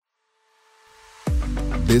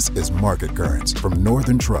This is Market Currents from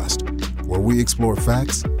Northern Trust, where we explore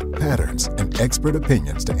facts, patterns, and expert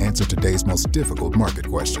opinions to answer today's most difficult market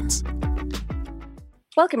questions.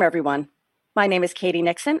 Welcome, everyone. My name is Katie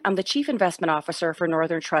Nixon. I'm the Chief Investment Officer for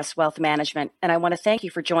Northern Trust Wealth Management, and I want to thank you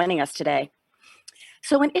for joining us today.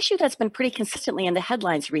 So an issue that's been pretty consistently in the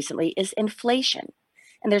headlines recently is inflation.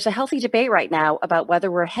 And there's a healthy debate right now about whether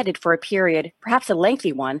we're headed for a period, perhaps a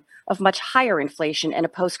lengthy one, of much higher inflation in a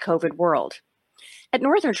post-COVID world. At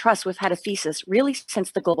Northern Trust, we've had a thesis really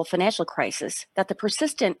since the global financial crisis that the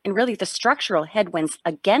persistent and really the structural headwinds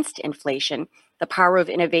against inflation, the power of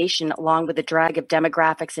innovation along with the drag of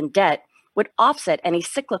demographics and debt, would offset any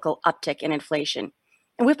cyclical uptick in inflation.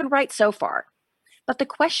 And we've been right so far. But the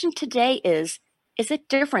question today is it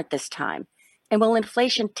different this time? And will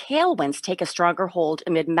inflation tailwinds take a stronger hold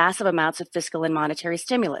amid massive amounts of fiscal and monetary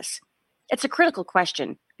stimulus? It's a critical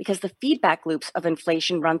question because the feedback loops of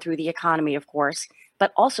inflation run through the economy, of course,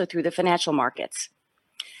 but also through the financial markets.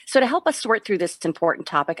 So to help us sort through this important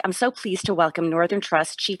topic, I'm so pleased to welcome Northern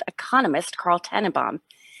Trust Chief Economist Carl Tanenbaum.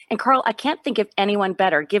 And Carl, I can't think of anyone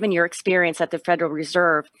better, given your experience at the Federal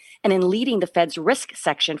Reserve and in leading the Fed's risk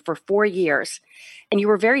section for 4 years. And you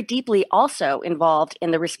were very deeply also involved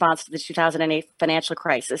in the response to the 2008 financial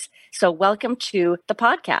crisis. So welcome to the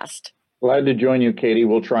podcast. Glad to join you, Katie.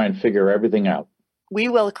 We'll try and figure everything out. We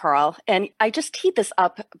will, Carl. And I just teed this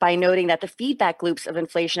up by noting that the feedback loops of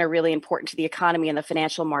inflation are really important to the economy and the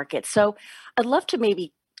financial market. So I'd love to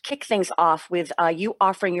maybe kick things off with you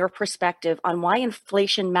offering your perspective on why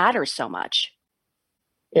inflation matters so much.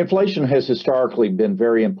 Inflation has historically been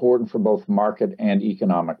very important for both market and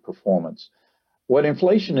economic performance. When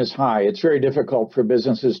inflation is high, it's very difficult for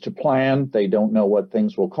businesses to plan. They don't know what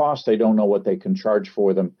things will cost. They don't know what they can charge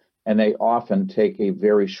for them. And they often take a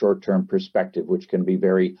very short-term perspective, which can be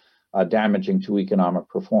very damaging to economic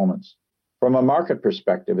performance. From a market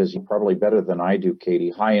perspective, as you probably better than I do,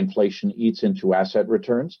 Katie, high inflation eats into asset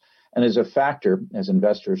returns and is a factor as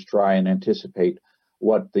investors try and anticipate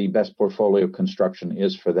what the best portfolio construction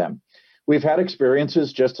is for them. We've had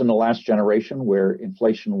experiences just in the last generation where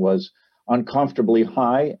inflation was uncomfortably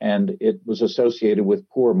high and it was associated with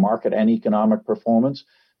poor market and economic performance.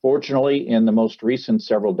 Fortunately, in the most recent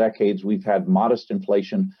several decades, we've had modest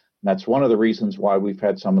inflation. That's one of the reasons why we've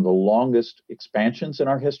had some of the longest expansions in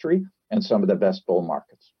our history and some of the best bull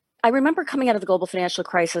markets. I remember coming out of the global financial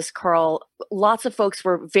crisis, Carl, lots of folks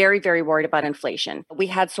were very, very worried about inflation. We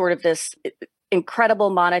had sort of this incredible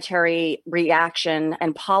monetary reaction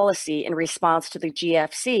and policy in response to the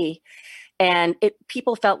GFC. And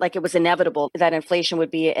people felt like it was inevitable that inflation would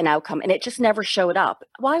be an outcome, and it just never showed up.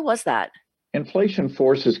 Why was that? Inflation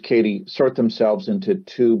forces, Katie, sort themselves into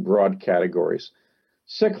two broad categories.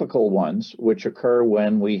 Cyclical ones, which occur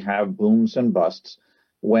when we have booms and busts.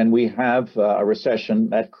 When we have a recession,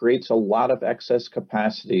 that creates a lot of excess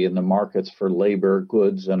capacity in the markets for labor,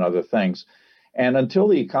 goods, and other things. And until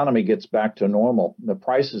the economy gets back to normal, the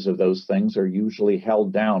prices of those things are usually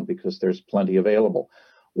held down because there's plenty available.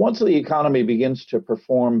 Once the economy begins to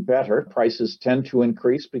perform better, prices tend to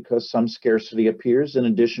increase because some scarcity appears, in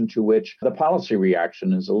addition to which the policy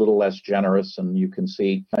reaction is a little less generous, and you can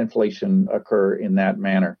see inflation occur in that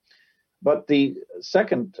manner. But the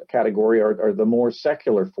second category are the more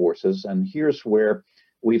secular forces, and here's where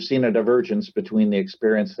we've seen a divergence between the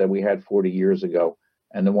experience that we had 40 years ago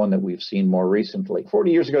and the one that we've seen more recently.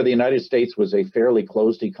 40 years ago, the United States was a fairly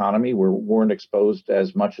closed economy. We weren't exposed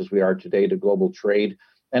as much as we are today to global trade,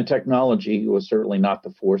 and technology was certainly not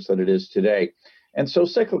the force that it is today. And so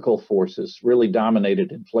cyclical forces really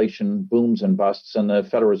dominated inflation, booms and busts, and the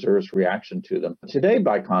Federal Reserve's reaction to them. Today,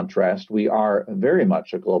 by contrast, we are very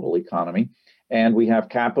much a global economy, and we have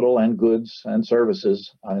capital and goods and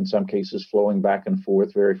services, in some cases flowing back and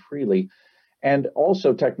forth very freely. And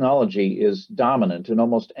also technology is dominant in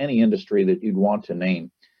almost any industry that you'd want to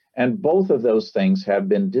name. And both of those things have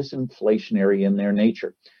been disinflationary in their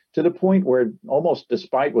nature, to the point where almost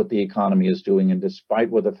despite what the economy is doing and despite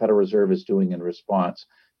what the Federal Reserve is doing in response,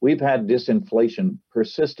 we've had disinflation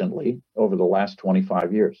persistently over the last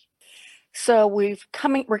 25 years. So we're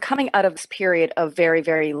coming out of this period of very,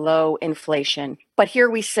 very low inflation. But here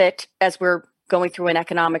we sit as we're going through an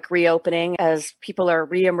economic reopening, as people are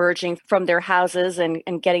reemerging from their houses and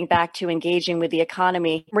getting back to engaging with the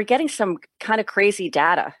economy. We're getting some kind of crazy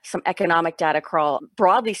data, some economic data, Carl,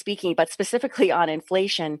 broadly speaking, but specifically on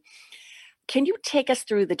inflation. Can you take us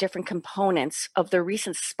through the different components of the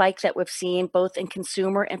recent spike that we've seen both in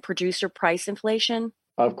consumer and producer price inflation?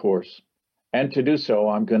 Of course. And to do so,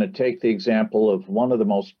 I'm going to take the example of one of the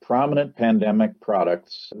most prominent pandemic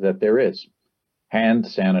products that there is, hand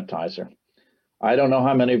sanitizer. I don't know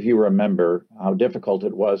how many of you remember how difficult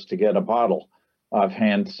it was to get a bottle of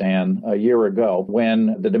hand sand a year ago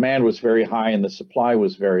when the demand was very high and the supply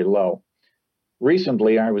was very low.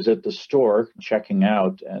 Recently, I was at the store checking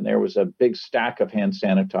out, and there was a big stack of hand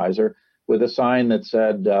sanitizer with a sign that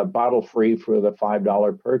said bottle free for the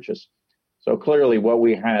 $5 purchase. So clearly what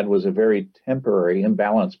we had was a very temporary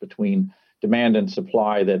imbalance between demand and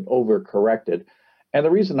supply that overcorrected. And the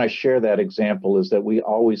reason I share that example is that we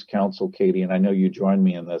always counsel, Katie, and I know you join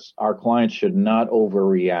me in this, our clients should not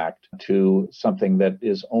overreact to something that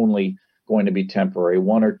is only going to be temporary.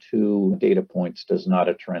 One or two data points does not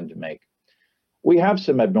a trend make. We have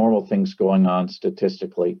some abnormal things going on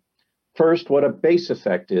statistically. First, what a base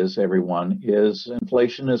effect is, everyone, is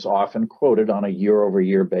inflation is often quoted on a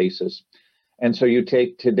year-over-year basis. And so you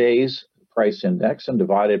take today's price index and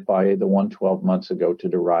divide it by the one 12 months ago to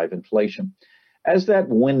derive inflation. As that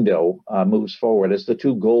window moves forward, as the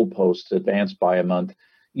two goalposts advance by a month,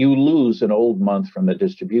 you lose an old month from the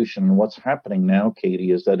distribution. And what's happening now,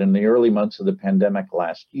 Katie, is that in the early months of the pandemic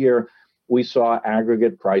last year, we saw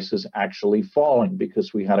aggregate prices actually falling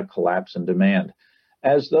because we had a collapse in demand.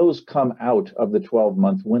 As those come out of the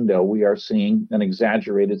 12-month window, we are seeing an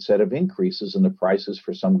exaggerated set of increases in the prices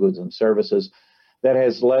for some goods and services that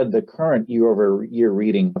has led the current year-over-year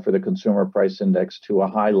reading for the consumer price index to a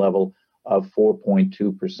high level of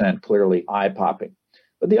 4.2%, clearly eye-popping.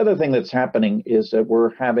 But the other thing that's happening is that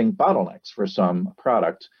we're having bottlenecks for some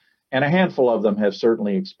products, and a handful of them have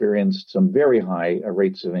certainly experienced some very high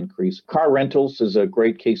rates of increase. Car rentals is a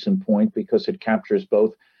great case in point because it captures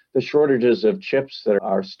both the shortages of chips that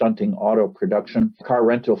are stunting auto production. Car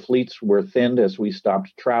rental fleets were thinned as we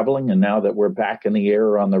stopped traveling, and now that we're back in the air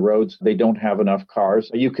or on the roads, they don't have enough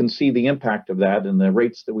cars. You can see the impact of that in the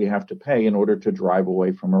rates that we have to pay in order to drive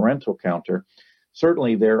away from a rental counter.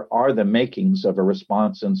 Certainly, there are the makings of a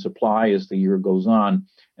response in supply as the year goes on.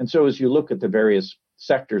 And so as you look at the various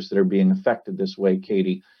sectors that are being affected this way,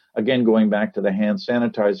 Katie, again, going back to the hand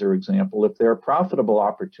sanitizer example, if there are profitable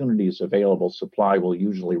opportunities available, supply will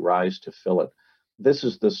usually rise to fill it. This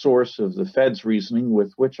is the source of the Fed's reasoning,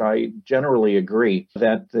 with which I generally agree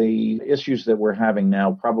that the issues that we're having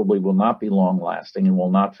now probably will not be long-lasting and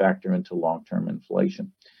will not factor into long-term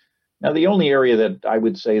inflation. Now, the only area that I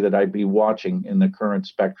would say that I'd be watching in the current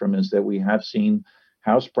spectrum is that we have seen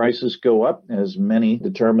house prices go up as many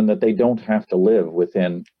determine that they don't have to live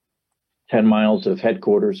within 10 miles of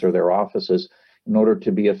headquarters or their offices in order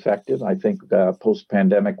to be effective. I think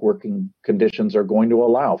post-pandemic working conditions are going to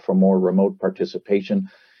allow for more remote participation.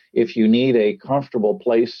 If you need a comfortable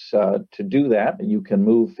place to do that, you can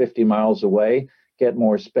move 50 miles away, get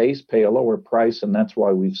more space, pay a lower price, and that's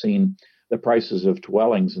why we've seen the prices of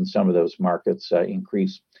dwellings in some of those markets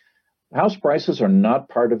increase. House prices are not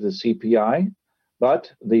part of the CPI, but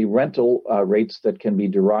the rental rates that can be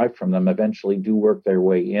derived from them eventually do work their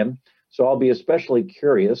way in. So I'll be especially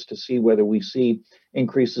curious to see whether we see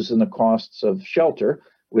increases in the costs of shelter,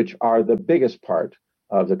 which are the biggest part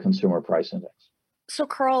of the consumer price index. So,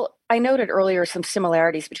 Carl, I noted earlier some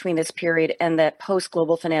similarities between this period and that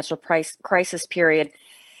post-global financial crisis period.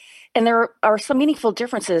 And there are some meaningful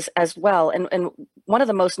differences as well. And one of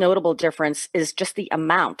the most notable difference is just the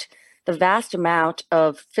vast amount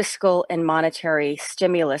of fiscal and monetary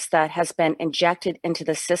stimulus that has been injected into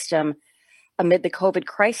the system amid the COVID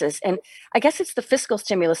crisis. And I guess it's the fiscal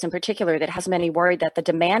stimulus in particular that has many worried that the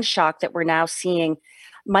demand shock that we're now seeing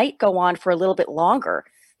might go on for a little bit longer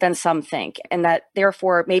than some think, and that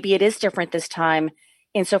therefore maybe it is different this time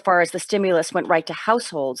insofar as the stimulus went right to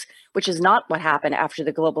households, which is not what happened after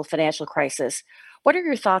the global financial crisis. What are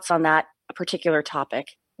your thoughts on that particular topic?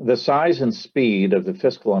 The size and speed of the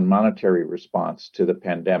fiscal and monetary response to the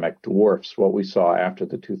pandemic dwarfs what we saw after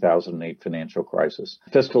the 2008 financial crisis.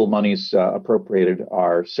 Fiscal monies appropriated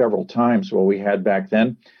are several times what we had back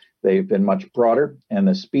then. They've been much broader, and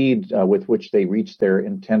the speed with which they reached their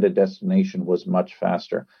intended destination was much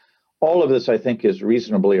faster. All of this, I think, is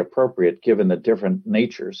reasonably appropriate given the different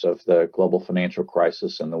natures of the global financial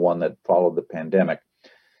crisis and the one that followed the pandemic.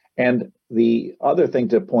 And the other thing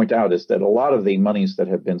to point out is that a lot of the monies that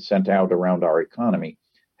have been sent out around our economy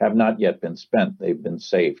have not yet been spent. They've been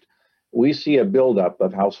saved. We see a buildup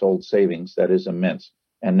of household savings that is immense.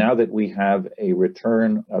 And now that we have a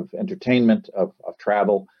return of entertainment, of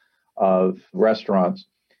travel, of restaurants,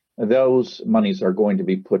 those monies are going to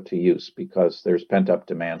be put to use because there's pent-up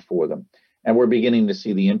demand for them. And we're beginning to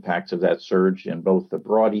see the impacts of that surge in both the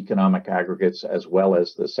broad economic aggregates as well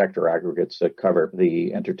as the sector aggregates that cover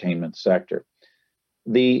the entertainment sector.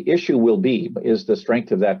 The issue will be, is the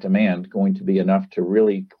strength of that demand going to be enough to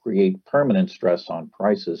really create permanent stress on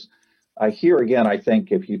prices Here again, I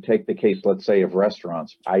think if you take the case, let's say, of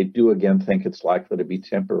restaurants, I do again think it's likely to be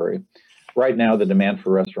temporary. Right now, the demand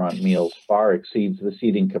for restaurant meals far exceeds the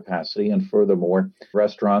seating capacity. And furthermore,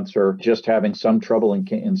 restaurants are just having some trouble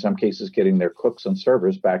in some cases getting their cooks and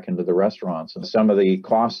servers back into the restaurants. And some of the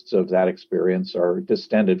costs of that experience are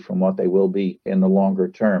distended from what they will be in the longer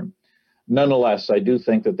term. Nonetheless, I do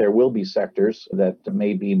think that there will be sectors that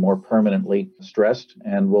may be more permanently stressed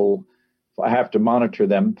and will have to monitor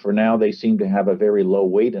them. For now, they seem to have a very low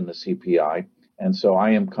weight in the CPI. And so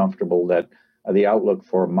I am comfortable that the outlook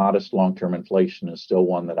for modest long-term inflation is still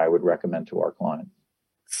one that I would recommend to our client.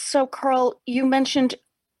 So, Carl, you mentioned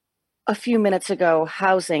a few minutes ago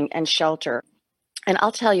housing and shelter. And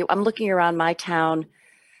I'll tell you, I'm looking around my town.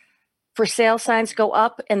 For sale signs go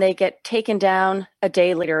up and they get taken down a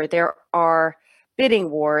day later. There are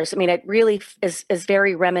bidding wars. I mean, it really is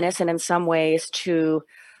very reminiscent in some ways to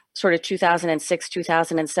sort of 2006,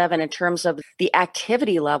 2007 in terms of the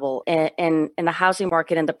activity level in the housing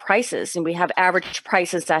market and the prices. And we have average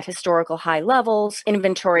prices at historical high levels,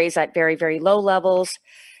 inventories at very, very low levels.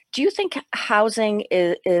 Do you think housing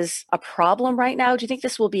is a problem right now? Do you think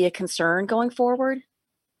this will be a concern going forward?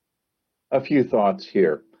 A few thoughts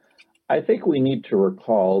here. I think we need to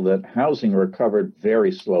recall that housing recovered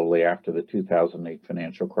very slowly after the 2008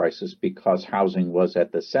 financial crisis because housing was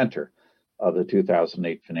at the center of the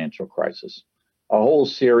 2008 financial crisis. A whole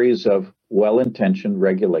series of well-intentioned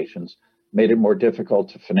regulations made it more difficult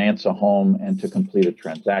to finance a home and to complete a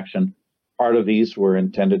transaction. Part of these were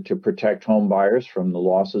intended to protect home buyers from the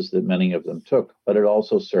losses that many of them took, but it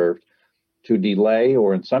also served to delay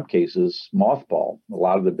or in some cases mothball a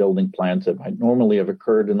lot of the building plans that might normally have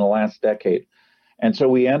occurred in the last decade. And so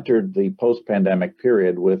we entered the post-pandemic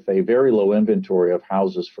period with a very low inventory of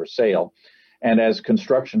houses for sale. And as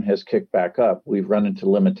construction has kicked back up, we've run into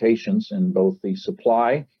limitations in both the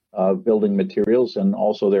supply of building materials and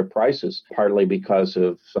also their prices, partly because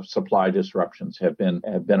of supply disruptions have been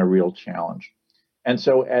a real challenge. And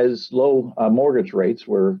so as low mortgage rates,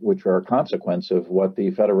 which are a consequence of what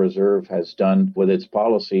the Federal Reserve has done with its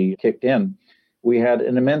policy, kicked in, we had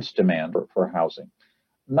an immense demand for housing.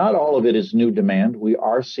 Not all of it is new demand. We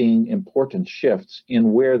are seeing important shifts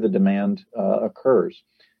in where the demand occurs.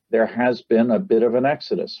 There has been a bit of an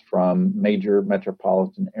exodus from major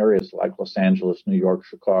metropolitan areas like Los Angeles, New York,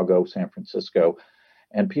 Chicago, San Francisco,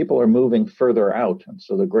 and people are moving further out. And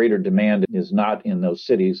so the greater demand is not in those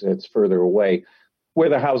cities, it's further away, where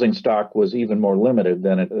the housing stock was even more limited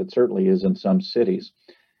than it certainly is in some cities.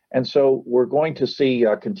 And so we're going to see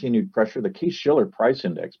continued pressure. The Case-Shiller Price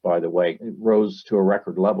Index, by the way, it rose to a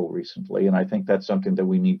record level recently, and I think that's something that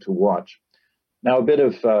we need to watch. Now, a bit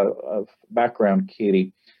of background,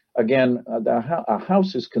 Katie. Again, a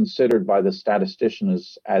house is considered by the statistician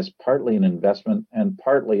as partly an investment and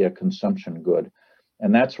partly a consumption good.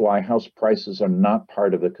 And that's why house prices are not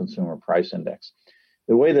part of the Consumer Price Index.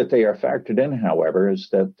 The way that they are factored in, however, is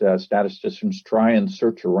that statisticians try and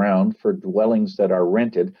search around for dwellings that are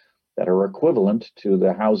rented that are equivalent to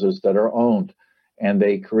the houses that are owned. And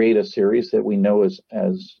they create a series that we know as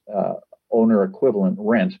owner equivalent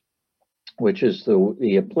rent, which is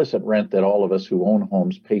the implicit rent that all of us who own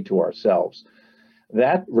homes pay to ourselves.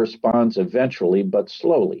 That responds eventually, but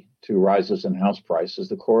slowly, to rises in house prices.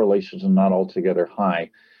 The correlations are not altogether high.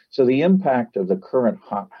 So the impact of the current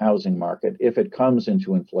hot housing market, if it comes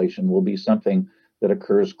into inflation, will be something that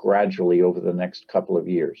occurs gradually over the next couple of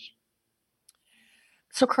years.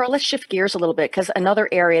 So, Carl, let's shift gears a little bit because another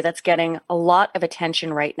area that's getting a lot of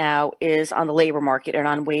attention right now is on the labor market and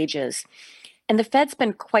on wages. And the Fed's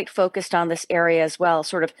been quite focused on this area as well,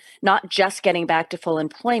 sort of not just getting back to full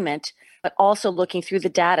employment, but also looking through the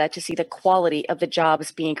data to see the quality of the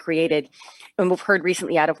jobs being created. And we've heard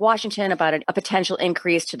recently out of Washington about a potential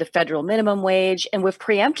increase to the federal minimum wage. And we've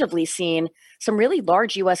preemptively seen some really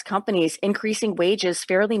large U.S. companies increasing wages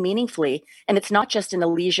fairly meaningfully. And it's not just in the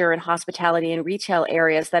leisure and hospitality and retail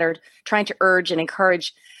areas that are trying to urge and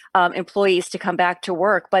encourage employees to come back to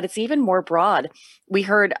work, but it's even more broad. We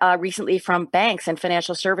heard recently from banks and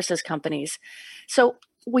financial services companies. So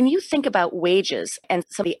when you think about wages and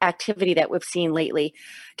some of the activity that we've seen lately,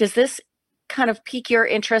 does this kind of pique your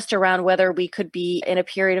interest around whether we could be in a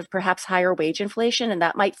period of perhaps higher wage inflation and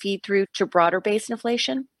that might feed through to broader based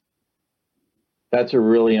inflation? That's a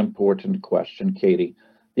really important question, Katie.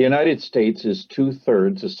 The United States is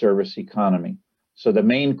 2/3 a service economy. So the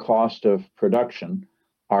main cost of production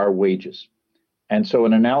are wages. And so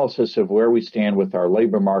an analysis of where we stand with our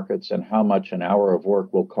labor markets and how much an hour of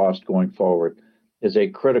work will cost going forward is a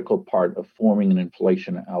critical part of forming an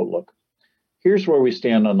inflation outlook. Here's where we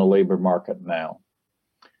stand on the labor market now.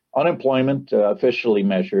 Unemployment, officially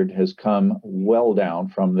measured, has come well down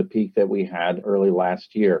from the peak that we had early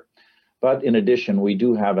last year. But in addition, we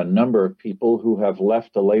do have a number of people who have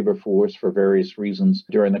left the labor force for various reasons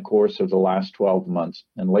during the course of the last 12 months.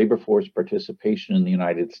 And labor force participation in the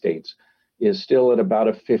United States is still at about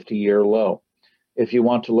a 50-year low. If you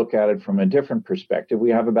want to look at it from a different perspective,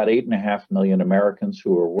 we have about 8.5 million Americans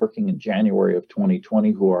who were working in January of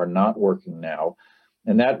 2020 who are not working now.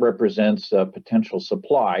 And that represents a potential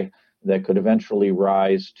supply that could eventually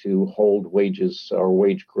rise to hold wages or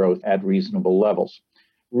wage growth at reasonable levels.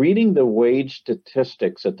 Reading the wage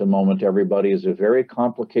statistics at the moment, everybody, is a very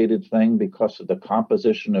complicated thing because of the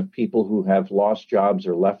composition of people who have lost jobs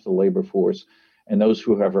or left the labor force, and those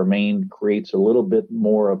who have remained creates a little bit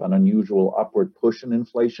more of an unusual upward push in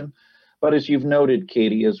inflation. But as you've noted,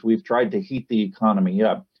 Katie, as we've tried to heat the economy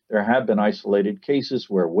up, there have been isolated cases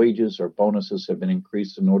where wages or bonuses have been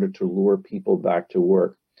increased in order to lure people back to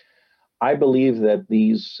work. I believe that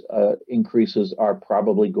these increases are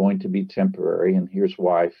probably going to be temporary, and here's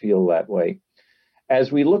why I feel that way.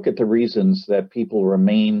 As we look at the reasons that people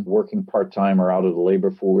remain working part-time or out of the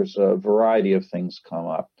labor force, a variety of things come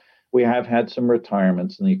up. We have had some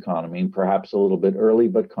retirements in the economy, and perhaps a little bit early,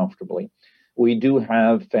 but comfortably. We do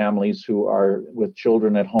have families who are with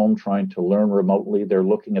children at home trying to learn remotely. They're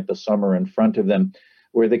looking at the summer in front of them,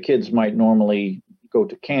 where the kids might normally go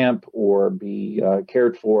to camp or be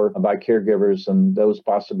cared for by caregivers. And those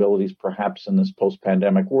possibilities, perhaps in this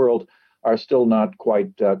post-pandemic world, are still not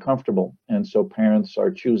quite comfortable. And so parents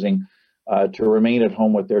are choosing to remain at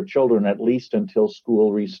home with their children, at least until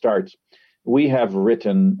school restarts. We have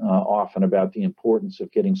written often about the importance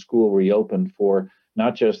of getting school reopened for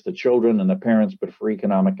not just the children and the parents, but for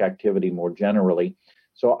economic activity more generally.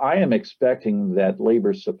 So I am expecting that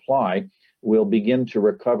labor supply will begin to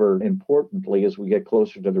recover importantly as we get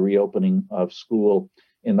closer to the reopening of school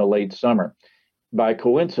in the late summer. By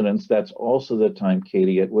coincidence, that's also the time,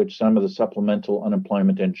 Katie, at which some of the supplemental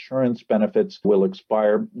unemployment insurance benefits will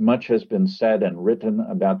expire. Much has been said and written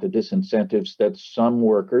about the disincentives that some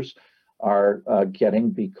workers are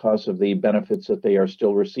getting because of the benefits that they are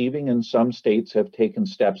still receiving, and some states have taken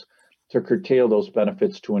steps to curtail those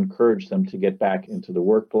benefits to encourage them to get back into the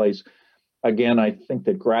workplace. Again, I think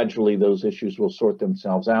that gradually those issues will sort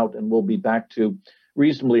themselves out, and we'll be back to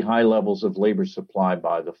reasonably high levels of labor supply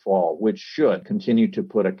by the fall, which should continue to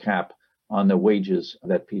put a cap on the wages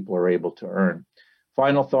that people are able to earn.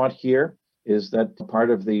 Final thought here is that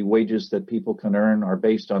part of the wages that people can earn are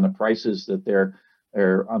based on the prices that their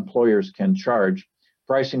employers can charge.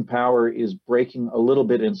 Pricing power is breaking a little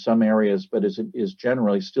bit in some areas, but is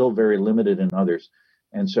generally still very limited in others.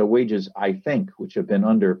 And so wages, I think, which have been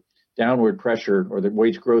under downward pressure, or the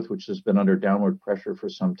wage growth, which has been under downward pressure for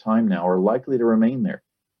some time now, are likely to remain there.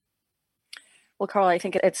 Well, Carl, I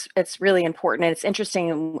think it's really important, and it's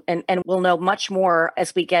interesting, and we'll know much more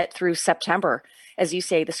as we get through September. As you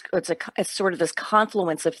say, it's sort of this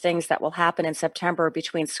confluence of things that will happen in September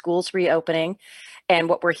between schools reopening, and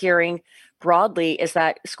what we're hearing broadly is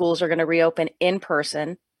that schools are going to reopen in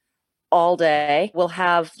person all day. We'll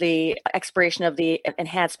have the expiration of the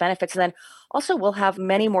enhanced benefits, and then also we'll have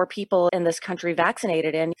many more people in this country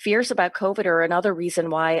vaccinated, and fears about COVID are another reason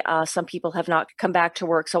why some people have not come back to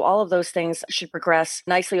work. So all of those things should progress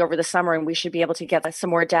nicely over the summer, and we should be able to get some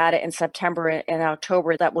more data in September and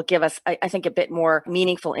October that will give us, I think, a bit more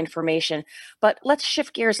meaningful information. But let's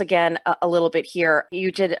shift gears again a little bit here.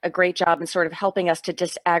 You did a great job in sort of helping us to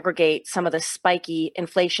disaggregate some of the spiky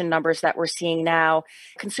inflation numbers that we're seeing now.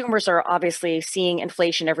 Consumers are obviously seeing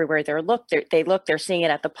inflation everywhere they're seeing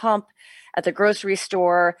it at the pump, at the grocery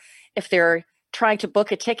store. If they're trying to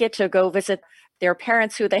book a ticket to go visit their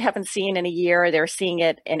parents who they haven't seen in a year, they're seeing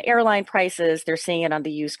it in airline prices, they're seeing it on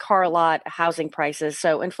the used car lot, housing prices.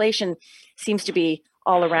 So inflation seems to be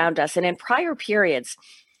all around us. And in prior periods,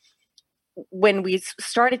 when we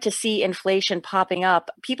started to see inflation popping up,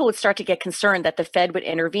 people would start to get concerned that the Fed would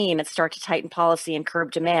intervene and start to tighten policy and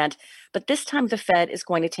curb demand. But this time the Fed is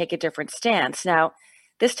going to take a different stance. Now,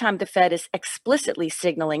 this time the Fed is explicitly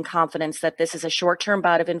signaling confidence that this is a short-term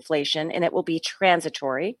bout of inflation and it will be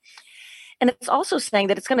transitory. And it's also saying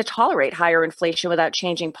that it's going to tolerate higher inflation without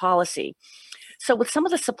changing policy. So with some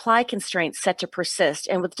of the supply constraints set to persist,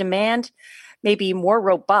 and with demand maybe more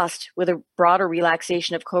robust with a broader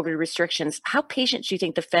relaxation of COVID restrictions, how patient do you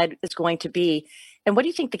think the Fed is going to be? And what do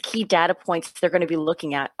you think the key data points they're going to be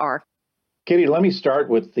looking at are? Katie, let me start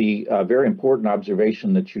with the very important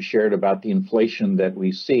observation that you shared about the inflation that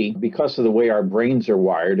we see. Because of the way our brains are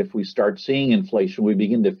wired, if we start seeing inflation, we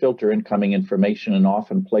begin to filter incoming information and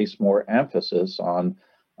often place more emphasis on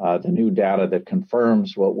the new data that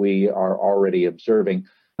confirms what we are already observing.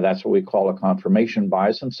 That's what we call a confirmation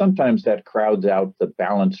bias. And sometimes that crowds out the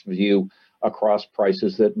balanced view across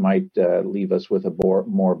prices that might leave us with a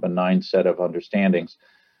more benign set of understandings.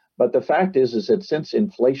 But the fact is that since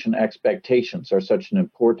inflation expectations are such an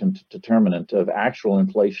important determinant of actual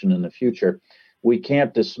inflation in the future, we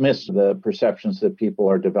can't dismiss the perceptions that people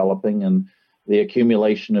are developing, and the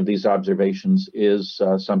accumulation of these observations is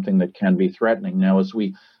something that can be threatening. Now, as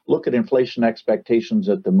we look at inflation expectations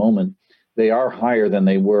at the moment, they are higher than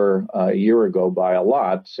they were a year ago by a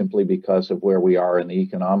lot, simply because of where we are in the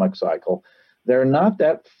economic cycle. They're not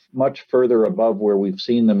that much further above where we've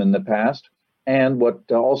seen them in the past. And what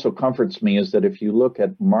also comforts me is that if you look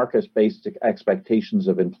at market-based expectations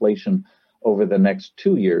of inflation over the next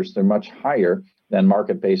 2 years, they're much higher than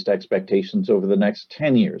market-based expectations over the next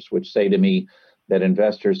 10 years, which say to me that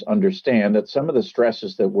investors understand that some of the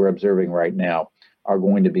stresses that we're observing right now are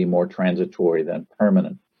going to be more transitory than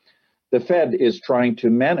permanent. The Fed is trying to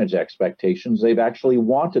manage expectations. They've actually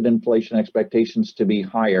wanted inflation expectations to be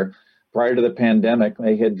higher. Prior to the pandemic,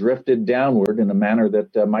 they had drifted downward in a manner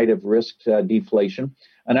that might have risked deflation,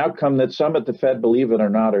 an outcome that some at the Fed, believe it or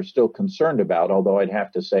not, are still concerned about, although I'd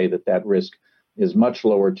have to say that that risk is much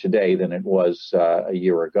lower today than it was a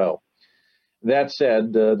year ago. That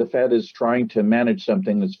said, the Fed is trying to manage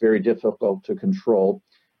something that's very difficult to control.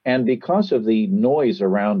 And because of the noise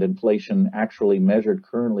around inflation actually measured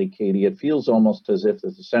currently, Katie, it feels almost as if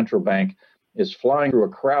the central bank is flying through a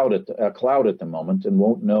cloud at the moment and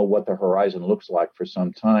won't know what the horizon looks like for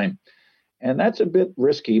some time. And that's a bit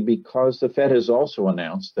risky because the Fed has also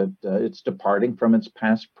announced that it's departing from its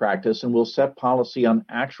past practice and will set policy on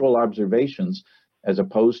actual observations as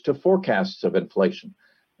opposed to forecasts of inflation.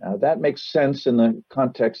 That makes sense in the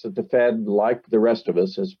context that the Fed, like the rest of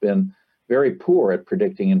us, has been very poor at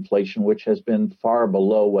predicting inflation, which has been far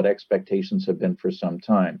below what expectations have been for some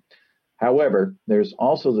time. However, there's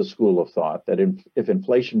also the school of thought that if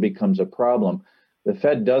inflation becomes a problem, the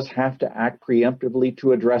Fed does have to act preemptively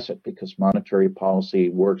to address it because monetary policy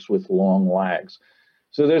works with long lags.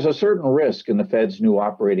 So there's a certain risk in the Fed's new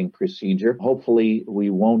operating procedure. Hopefully,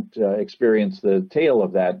 we won't experience the tail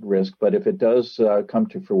of that risk, but if it does come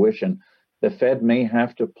to fruition, the Fed may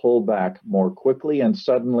have to pull back more quickly and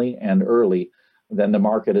suddenly and early than the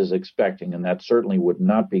market is expecting, and that certainly would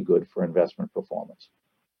not be good for investment performance.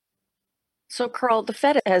 So, Carl, the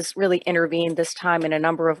Fed has really intervened this time in a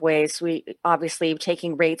number of ways. We obviously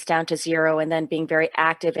taking rates down to zero and then being very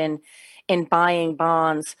active in buying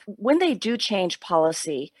bonds. When they do change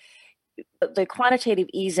policy, the quantitative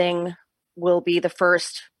easing will be the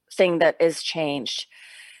first thing that is changed.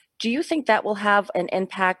 Do you think that will have an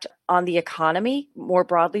impact on the economy, more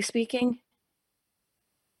broadly speaking?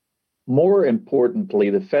 More importantly,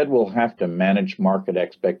 the Fed will have to manage market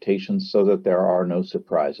expectations so that there are no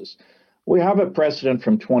surprises. We have a precedent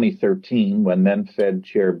from 2013 when then Fed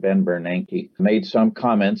Chair Ben Bernanke made some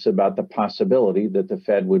comments about the possibility that the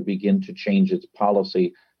Fed would begin to change its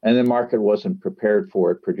policy, and the market wasn't prepared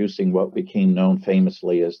for it, producing what became known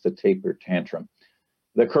famously as the taper tantrum.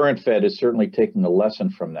 The current Fed is certainly taking a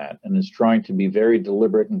lesson from that and is trying to be very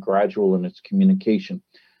deliberate and gradual in its communication.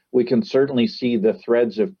 We can certainly see the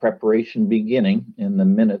threads of preparation beginning in the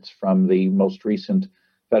minutes from the most recent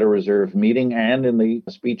Federal Reserve meeting and in the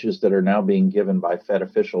speeches that are now being given by Fed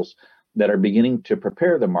officials that are beginning to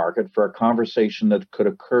prepare the market for a conversation that could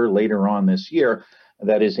occur later on this year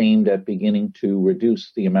that is aimed at beginning to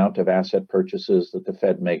reduce the amount of asset purchases that the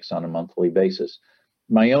Fed makes on a monthly basis.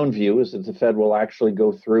 My own view is that the Fed will actually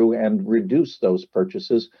go through and reduce those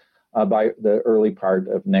purchases by the early part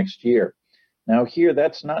of next year. Now here,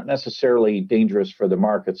 that's not necessarily dangerous for the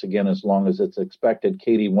markets, again, as long as it's expected.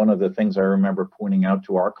 Katie, one of the things I remember pointing out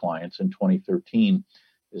to our clients in 2013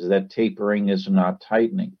 is that tapering is not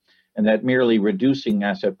tightening, and that merely reducing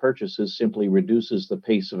asset purchases simply reduces the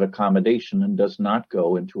pace of accommodation and does not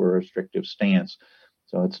go into a restrictive stance.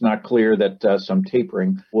 So it's not clear that some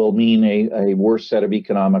tapering will mean a worse set of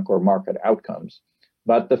economic or market outcomes.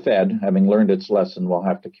 But the Fed, having learned its lesson, will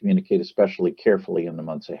have to communicate especially carefully in the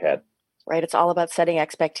months ahead. Right. It's all about setting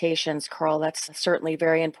expectations, Carl. That's certainly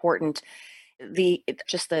very important. The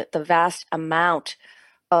vast amount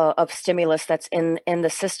of stimulus that's in the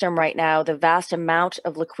system right now, the vast amount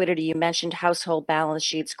of liquidity. You mentioned household balance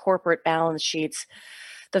sheets, corporate balance sheets,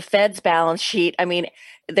 the Fed's balance sheet. I mean,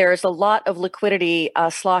 there's a lot of liquidity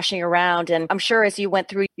sloshing around. And I'm sure as you went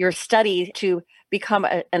through your study to become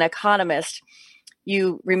an economist,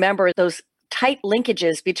 you remember those tight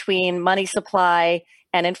linkages between money supply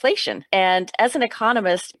and inflation. And as an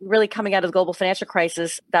economist, really coming out of the global financial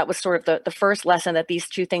crisis, that was sort of the first lesson that these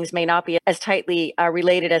two things may not be as tightly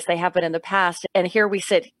related as they have been in the past. And here we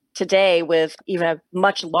sit today with even a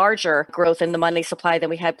much larger growth in the money supply than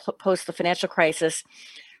we had post the financial crisis.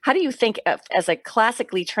 How do you think, as a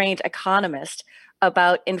classically trained economist,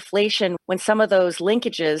 about inflation when some of those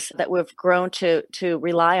linkages that we've grown to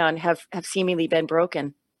rely on have seemingly been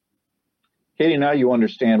broken? Katie, now you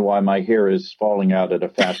understand why my hair is falling out at a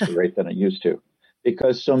faster rate than it used to.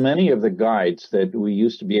 Because so many of the guides that we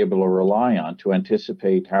used to be able to rely on to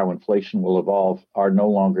anticipate how inflation will evolve are no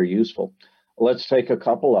longer useful. Let's take a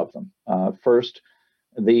couple of them. First,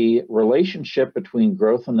 the relationship between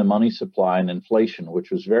growth in the money supply and inflation,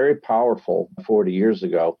 which was very powerful 40 years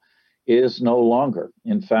ago, is no longer.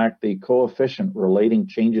 In fact, the coefficient relating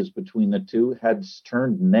changes between the two has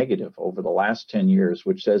turned negative over the last 10 years,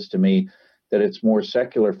 which says to me that it's more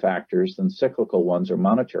secular factors than cyclical ones or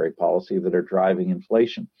monetary policy that are driving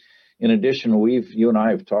inflation. In addition, you and I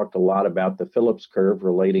have talked a lot about the Phillips curve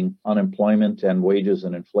relating unemployment and wages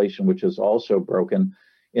and inflation, which is also broken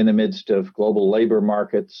in the midst of global labor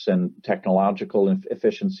markets and technological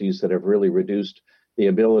efficiencies that have really reduced the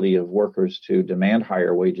ability of workers to demand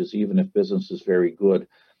higher wages, even if business is very good.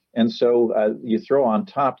 And so you throw on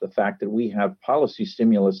top the fact that we have policy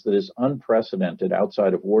stimulus that is unprecedented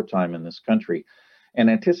outside of wartime in this country, and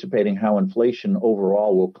anticipating how inflation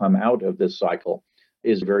overall will come out of this cycle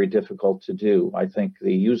is very difficult to do. I think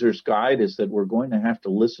the user's guide is that we're going to have to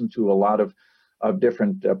listen to a lot of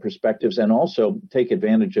different perspectives and also take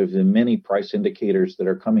advantage of the many price indicators that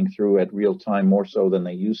are coming through at real time, more so than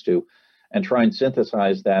they used to, and try and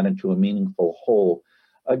synthesize that into a meaningful whole.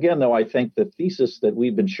 Again, though, I think the thesis that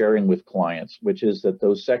we've been sharing with clients, which is that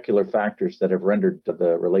those secular factors that have rendered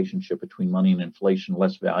the relationship between money and inflation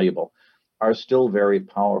less valuable, are still very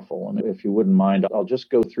powerful. And if you wouldn't mind, I'll just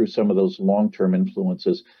go through some of those long-term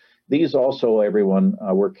influences. These also, everyone,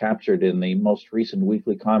 were captured in the most recent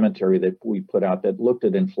weekly commentary that we put out that looked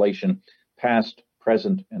at inflation, past,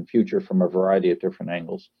 present, and future from a variety of different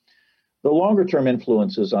angles. The longer-term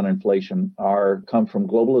influences on inflation come from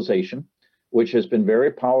globalization, which has been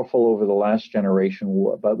very powerful over the last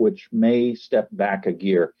generation, but which may step back a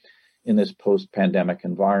gear in this post-pandemic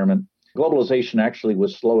environment. Globalization actually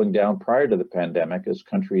was slowing down prior to the pandemic as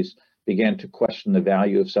countries began to question the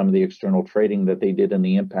value of some of the external trading that they did and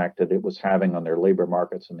the impact that it was having on their labor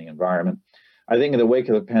markets and the environment. I think in the wake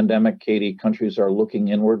of the pandemic, Katie, countries are looking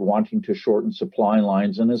inward, wanting to shorten supply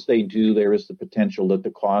lines. And as they do, there is the potential that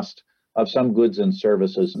the cost of some goods and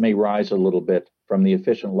services may rise a little bit from the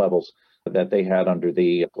efficient levels that they had under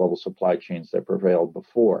the global supply chains that prevailed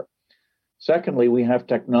before. Secondly, we have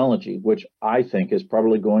technology, which I think is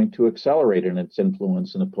probably going to accelerate in its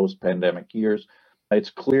influence in the post-pandemic years. It's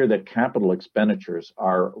clear that capital expenditures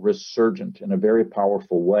are resurgent in a very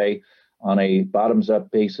powerful way. On a bottoms-up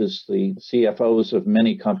basis, the CFOs of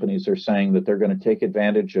many companies are saying that they're going to take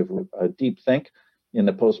advantage of a deep think in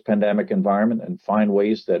the post-pandemic environment and find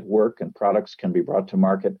ways that work and products can be brought to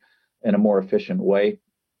market in a more efficient way.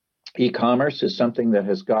 E-commerce is something that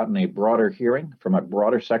has gotten a broader hearing from a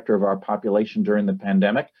broader sector of our population during the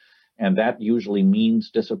pandemic, and that usually means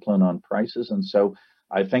discipline on prices. And so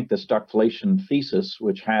I think the stagflation thesis,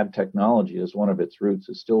 which had technology as one of its roots,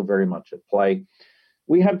 is still very much at play.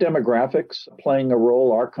 We have demographics playing a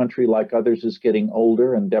role. Our country, like others, is getting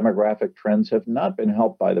older, and demographic trends have not been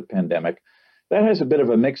helped by the pandemic. That has a bit of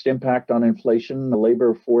a mixed impact on inflation. The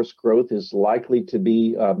labor force growth is likely to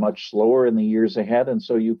be much slower in the years ahead. And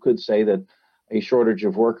so you could say that a shortage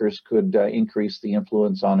of workers could increase the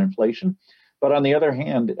influence on inflation. But on the other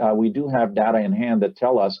hand, we do have data in hand that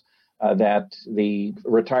tell us that the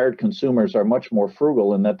retired consumers are much more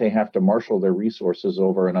frugal and that they have to marshal their resources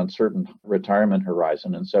over an uncertain retirement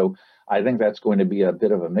horizon. And so I think that's going to be a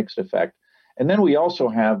bit of a mixed effect. And then we also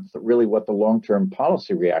have really what the long-term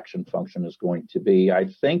policy reaction function is going to be. I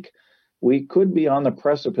think we could be on the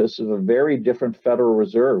precipice of a very different Federal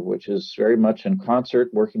Reserve, which is very much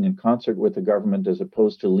working in concert with the government as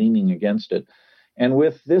opposed to leaning against it. And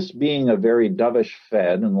with this being a very dovish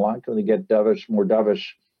Fed and likely to get more dovish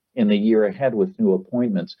in the year ahead with new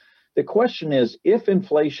appointments, the question is, if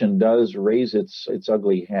inflation does raise its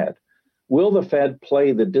ugly head, will the Fed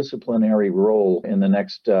play the disciplinary role in the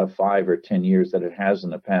next 5 or 10 years that it has in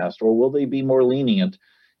the past, or will they be more lenient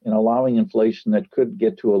in allowing inflation that could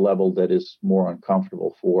get to a level that is more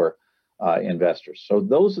uncomfortable for investors? So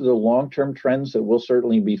those are the long-term trends that we'll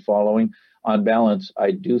certainly be following. On balance,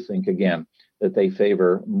 I do think, again, that they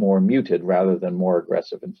favor more muted rather than more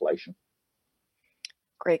aggressive inflation.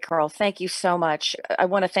 Great, Carl. Thank you so much. I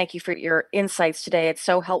want to thank you for your insights today. It's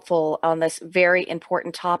so helpful on this very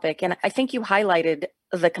important topic. And I think you highlighted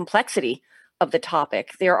the complexity of the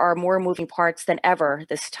topic. There are more moving parts than ever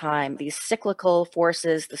this time. These cyclical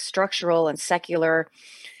forces, the structural and secular,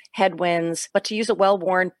 headwinds, but to use a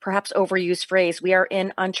well-worn, perhaps overused phrase, we are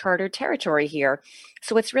in uncharted territory here.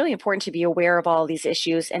 So it's really important to be aware of all these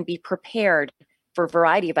issues and be prepared for a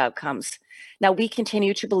variety of outcomes. Now, we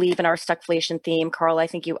continue to believe in our stagflation theme. Carl, I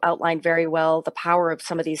think you outlined very well the power of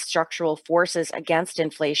some of these structural forces against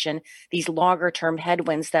inflation, these longer-term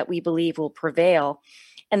headwinds that we believe will prevail,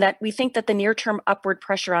 and that we think that the near-term upward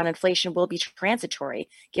pressure on inflation will be transitory,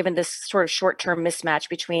 given this sort of short-term mismatch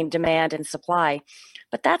between demand and supply.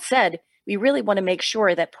 But that said, we really want to make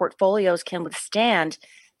sure that portfolios can withstand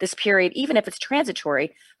this period, even if it's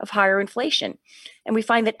transitory, of higher inflation. And we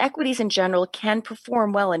find that equities in general can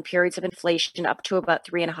perform well in periods of inflation up to about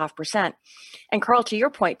 3.5%. And Carl, to your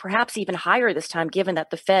point, perhaps even higher this time, given that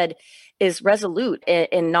the Fed is resolute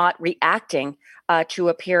in not reacting to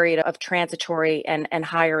a period of transitory and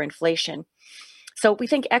higher inflation. So we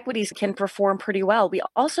think equities can perform pretty well. We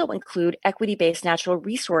also include equity-based natural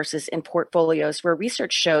resources in portfolios where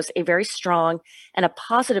research shows a very strong and a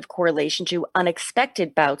positive correlation to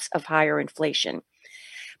unexpected bouts of higher inflation.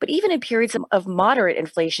 But even in periods of moderate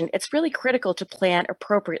inflation, it's really critical to plan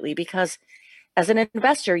appropriately because as an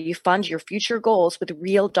investor, you fund your future goals with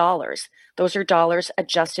real dollars. Those are dollars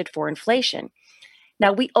adjusted for inflation.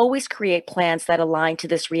 Now, we always create plans that align to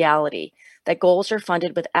this reality, that goals are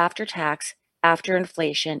funded with after-tax, after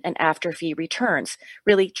inflation, and after fee returns,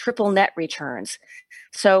 really triple net returns.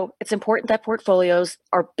 So it's important that portfolios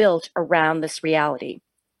are built around this reality.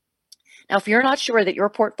 Now, if you're not sure that your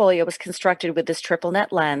portfolio is constructed with this triple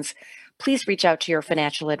net lens, please reach out to your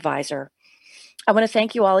financial advisor. I want to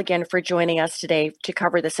thank you all again for joining us today to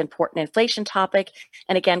cover this important inflation topic.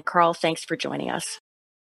 And again, Carl, thanks for joining us.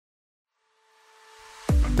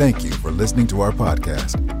 Thank you for listening to our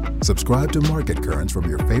podcast. Subscribe to Market Currents from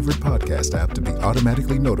your favorite podcast app to be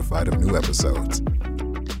automatically notified of new episodes.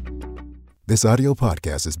 This audio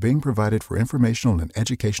podcast is being provided for informational and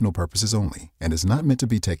educational purposes only and is not meant to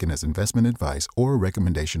be taken as investment advice or a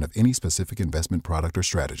recommendation of any specific investment product or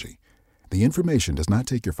strategy. The information does not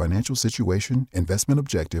take your financial situation, investment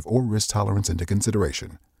objective, or risk tolerance into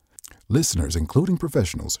consideration. Listeners, including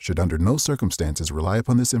professionals, should under no circumstances rely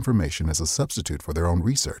upon this information as a substitute for their own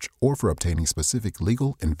research or for obtaining specific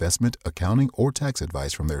legal, investment, accounting, or tax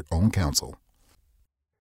advice from their own counsel.